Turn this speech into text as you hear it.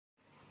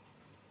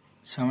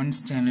7th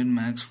standard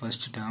maths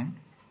first term.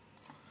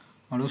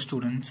 Hello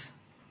students,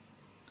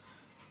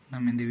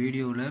 நம்ம இந்த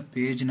வீடியோல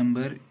page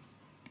number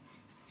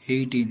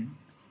 18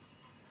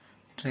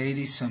 try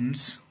the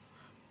sums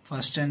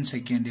first and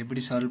second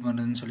எப்படி solve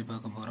பண்றதுன்னு சொல்லி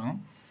பார்க்க போறோம்.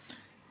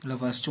 இதுல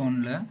first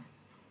oneல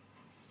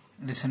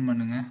listen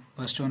பண்ணுங்க.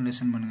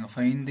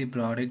 Find the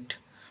product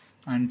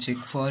and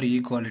check for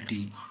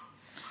equality.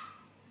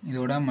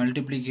 இதோட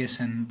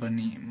மல்டிப்ளிகேஷன்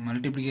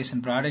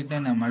ப்ராடக்ட்டை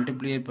நான்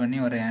மல்டிப்ளை பண்ணி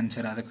வர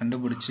ஆன்சர் அதை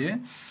கண்டுபிடிச்சு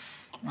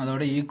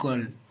அதோட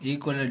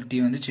ஈக்குவாலிட்டி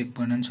வந்து செக்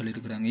பண்ணுன்னு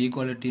சொல்லியிருக்கிறாங்க.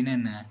 ஈக்குவாலிட்டின்னு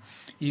என்ன,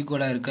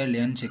 ஈக்குவலாக இருக்கா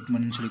இல்லையான்னு செக்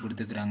பண்ணுன்னு சொல்லி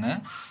கொடுத்துருக்குறாங்க.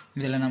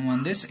 இதில் நம்ம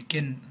வந்து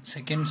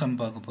செகண்ட் சம்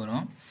பார்க்க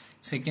போகிறோம்.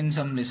 செகண்ட்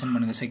சம் லிசன்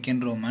பண்ணுங்க.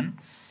 செகண்ட்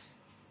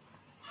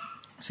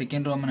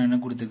ரோமன் என்ன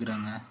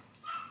கொடுத்துருக்குறாங்க,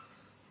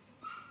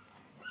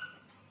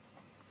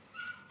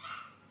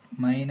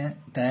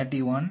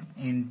 -31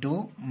 into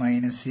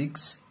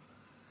 -6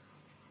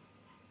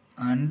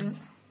 and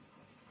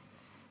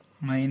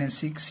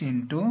 -6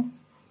 into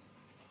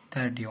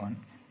 31.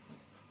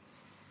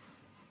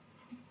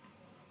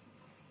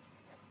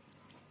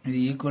 இது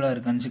ஈக்குவலா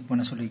இருக்கான்னு செக்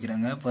பண்ண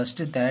சொல்லிக்கிறாங்க.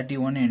 ஃபர்ஸ்ட்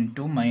 31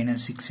 into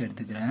 -6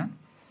 எடுத்துக்கிறேன்.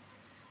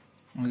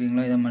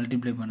 ஓகேங்களா, இதை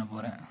மல்டிப்ளை பண்ண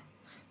போறேன்.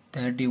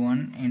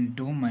 31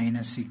 into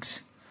 -6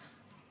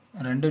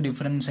 ரெண்டு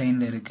டிஃபரண்ட்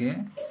சைன்ல இருக்கு.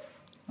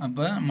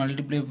 அப்போ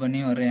மல்டிப்ளை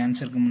பண்ணி வர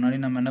ஆன்சருக்கு முன்னாடி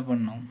நம்ம என்ன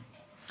பண்ணணும்,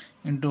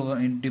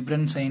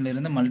 டிஃபரண்ட் சைன்ல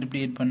இருந்து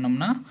மல்டிப்ளிகேட்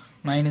பண்ணோம்னா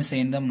மைனஸ்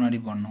சைன் தான் முன்னாடி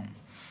பண்ணணும்.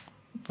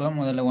 இப்போ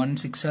முதல்ல 1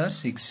 6 ஆர்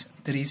 6,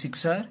 3 6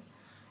 ஆர்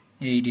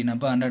 18,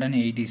 அப்போ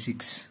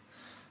 186.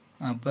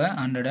 அப்போ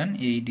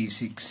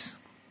 186.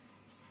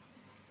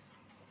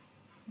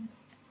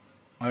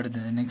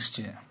 அடுத்தது நெக்ஸ்ட்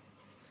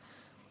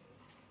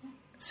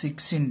 -6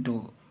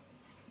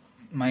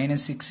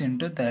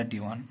 into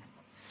 31.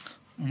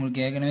 உங்களுக்கு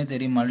ஏற்கனவே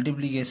தெரியும்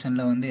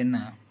மல்டிப்ளிகேஷனில் வந்து என்ன,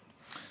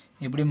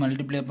 எப்படி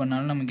மல்டிப்ளை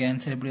பண்ணாலும் நமக்கு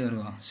ஆன்சர் எப்படி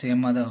வரும்,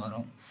 சேமாக தான்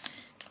வரும்.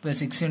 இப்போ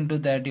 6 into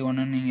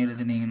 31 நீங்கள்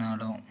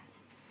எழுதுனீங்கனாலும்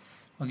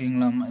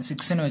ஓகேங்களா,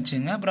 6ன்னு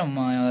வச்சுங்க. அப்புறம்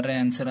வர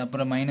ஆன்சர்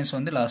அப்புறம் மைனஸ்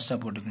வந்து லாஸ்ட்டாக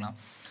போட்டுக்கலாம்.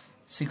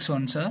 6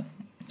 1s are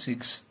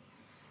 6.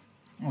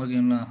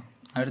 ஓகேங்களா,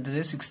 அடுத்தது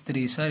 6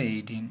 3s are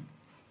 18.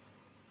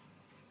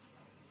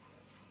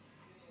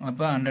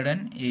 அப்போ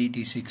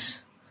 186.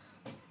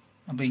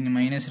 அப்போ இங்கே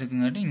மைனஸ்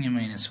இருக்குங்காட்டி இங்கே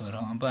மைனஸ்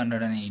வரும். அப்போ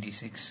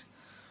 186.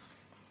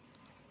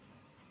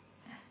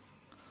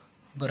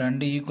 இப்போ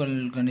ரெண்டு ஈக்குவல்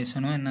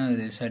கண்டிஷனும் என்ன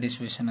ஆகுது,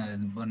 சாட்டிஸ்ஃபேக்ஷன்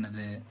ஆகுது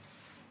பண்ணுது.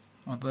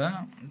 அப்போ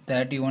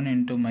 31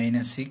 into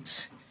 -6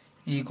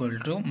 equal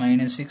to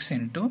 -6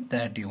 into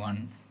 31.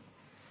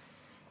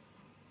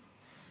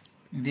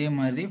 இதே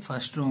மாதிரி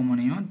ஃபர்ஸ்ட்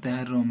ரோமனையும்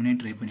தேர்ட் ரோமனையும்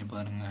ட்ரை பண்ணி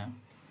பாருங்க.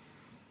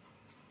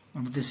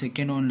 அடுத்து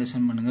செகண்ட் ஒன்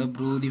லிசன் பண்ணுங்க.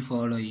 Prove the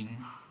following.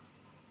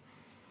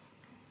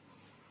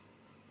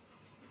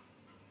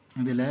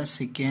 இதில்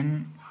செகண்ட்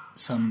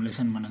சம்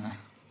லிசன் பண்ணுங்க.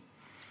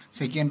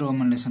 செகண்ட்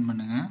ரோமன் லிசன்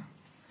பண்ணுங்க.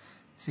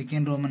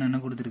 செகண்ட் ரோமன் என்ன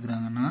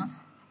கொடுத்துருக்குறாங்கன்னா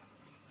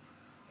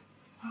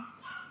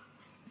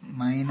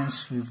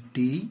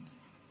 -50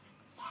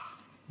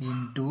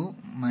 into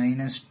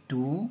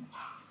 -2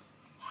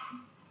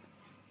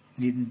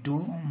 into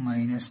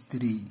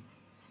 -3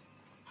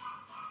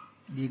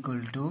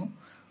 equal to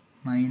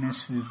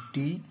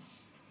 -50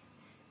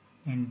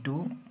 into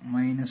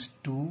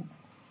 -2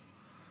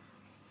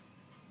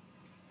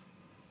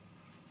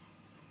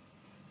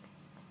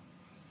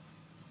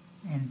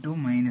 into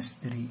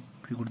 -3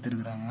 இப்படி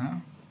கொடுத்துருக்குறாங்க.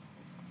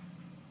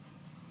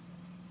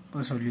 இப்போ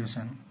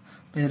சொல்யூஷன்.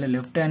 இப்போ இதில்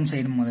லெஃப்ட் ஹேண்ட்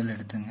சைடு முதல்ல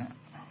எடுத்துங்க.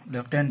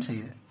 லெஃப்ட் ஹேண்ட்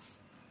சைடு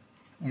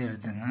இது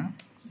எடுத்துங்க,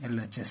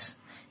 LHS.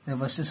 இதை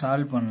ஃபஸ்ட்டு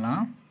சால்வ்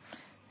பண்ணலாம்.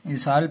 இது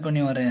சால்வ்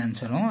பண்ணி வர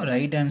ஆன்சரும்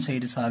ரைட் ஹேண்ட்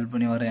சைடு சால்வ்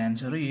பண்ணி வர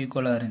ஆன்சரும்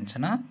ஈக்குவலாக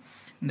இருந்துச்சுன்னா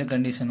இந்த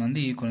கண்டிஷன் வந்து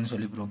ஈக்குவல்னு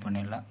சொல்லி ப்ரூவ்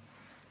பண்ணிடலாம்.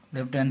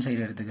 லெஃப்ட் ஹேண்ட்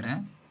சைடு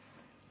எடுத்துக்கிறேன்.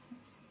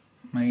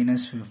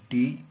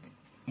 -50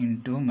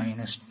 into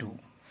 -2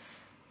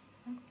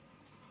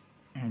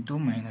 into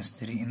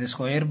 -3. இந்த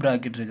ஸ்கொயர்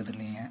ப்ராக்கெட் இருக்குது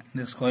இல்லைங்க,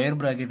 இந்த ஸ்கொயர்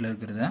ப்ராக்கெட்டில்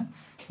இருக்கிறத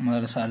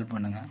முதல்ல சால்வ்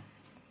பண்ணுங்க.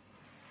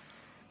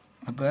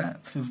 அப்போ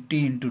 50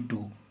 into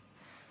 2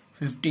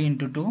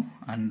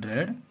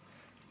 100.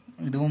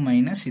 இதுவும்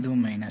மைனஸ்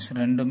இதுவும் மைனஸ்,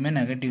 ரெண்டுமே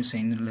நெகட்டிவ்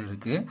சைனில்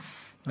இருக்குது.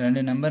 ரெண்டு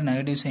நம்பர்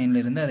நெகட்டிவ் சைனில்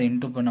இருந்து அதை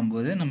இன்டூ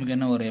பண்ணும்போது நமக்கு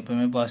என்ன வரும்,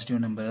 எப்பவுமே பாசிட்டிவ்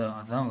நம்பர்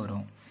தான்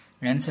வரும்.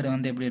 ஆன்சர்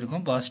வந்து எப்படி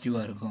இருக்கும்,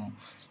 பாசிட்டிவாக இருக்கும்.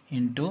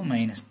 இன்டூ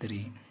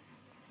 -3.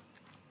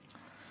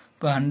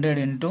 இப்போ 100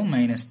 into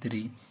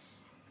 -3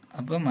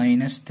 அப்போ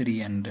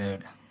 -300.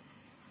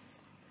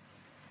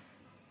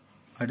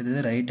 அடுத்தது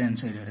ரைட்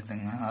ஹேண்ட் சைடு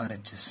எடுத்துங்க.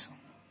 RHS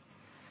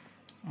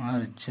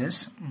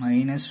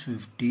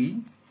 -50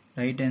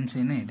 ரைட் ஹேண்ட்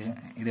சைடுனா இது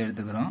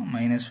எடுத்துக்கிறோம்.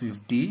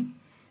 -50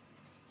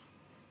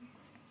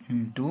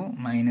 into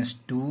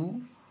 -2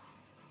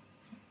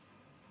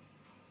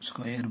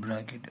 ஸ்கொயர்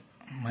ப்ராக்கெட்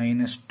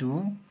 -2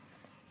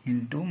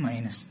 into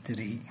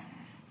 -3.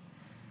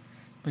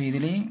 இப்போ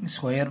இதுலேயும்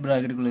ஸ்கொயர்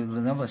ப்ராக்கெட்டுக்குள்ள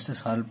இருக்கிறது தான் ஃபஸ்ட்டு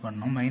சால்வ்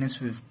பண்ணணும்.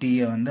 -50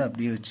 வந்து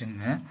அப்படியே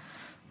வச்சுங்க.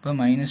 இப்போ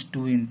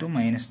 -2 into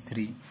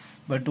 -3.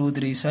 இப்போ 2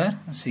 3s are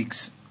 6.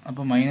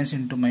 அப்போ மைனஸ்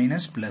இன்ட்டு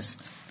மைனஸ் ப்ளஸ்.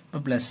 இப்போ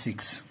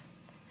 +6.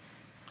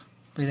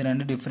 இப்போ இது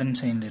ரெண்டு டிஃபரண்ட்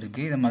சைனில்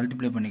இருக்குது. இதை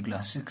மல்டிப்ளை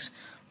பண்ணிக்கலாம். 6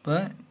 இப்போ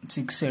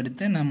 6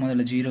 எடுத்து நான்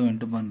முதல்ல 0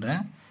 இன்ட்டு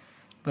பண்ணுறேன்.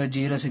 இப்போ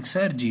 0 6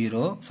 are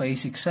 0, 5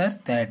 6 are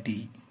 30.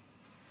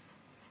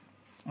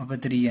 அப்போ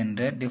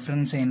 300.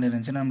 டிஃப்ரெண்ட் சைனில்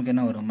இருந்துச்சுன்னா நமக்கு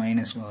என்ன வரும்?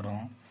 மைனஸ்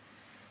வரும்.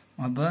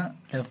 அப்போ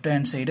left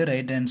hand side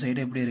right hand side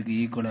எப்படி இருக்குது?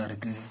 ஈக்குவலாக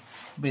இருக்குது.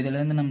 இப்போ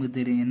இதிலேருந்து நமக்கு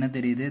தெரியும் என்ன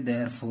தெரியுது?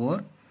 therefore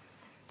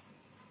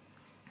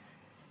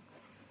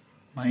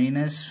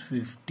minus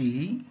 50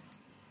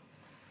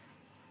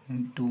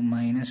 into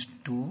minus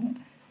 2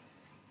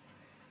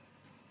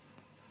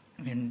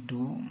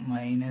 into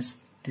minus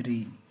 3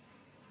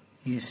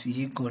 is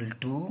equal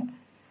to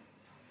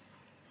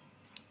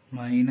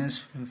minus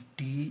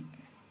 50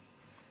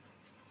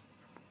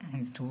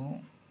 into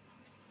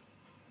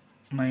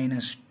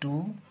minus 2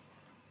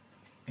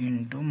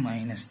 into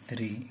minus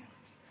 3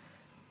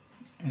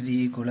 இது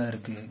ஈக்குவலாக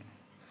இருக்குது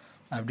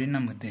அப்படின்னு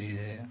நமக்கு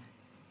தெரியுது.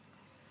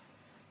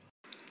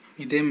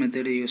 இதே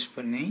மெத்தடை யூஸ்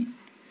பண்ணி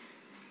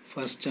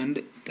first and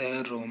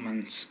third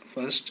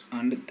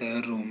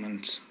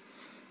Romans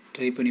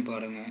try பண்ணி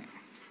பாருங்கள்.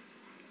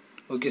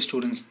 Okay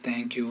students,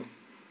 thank you.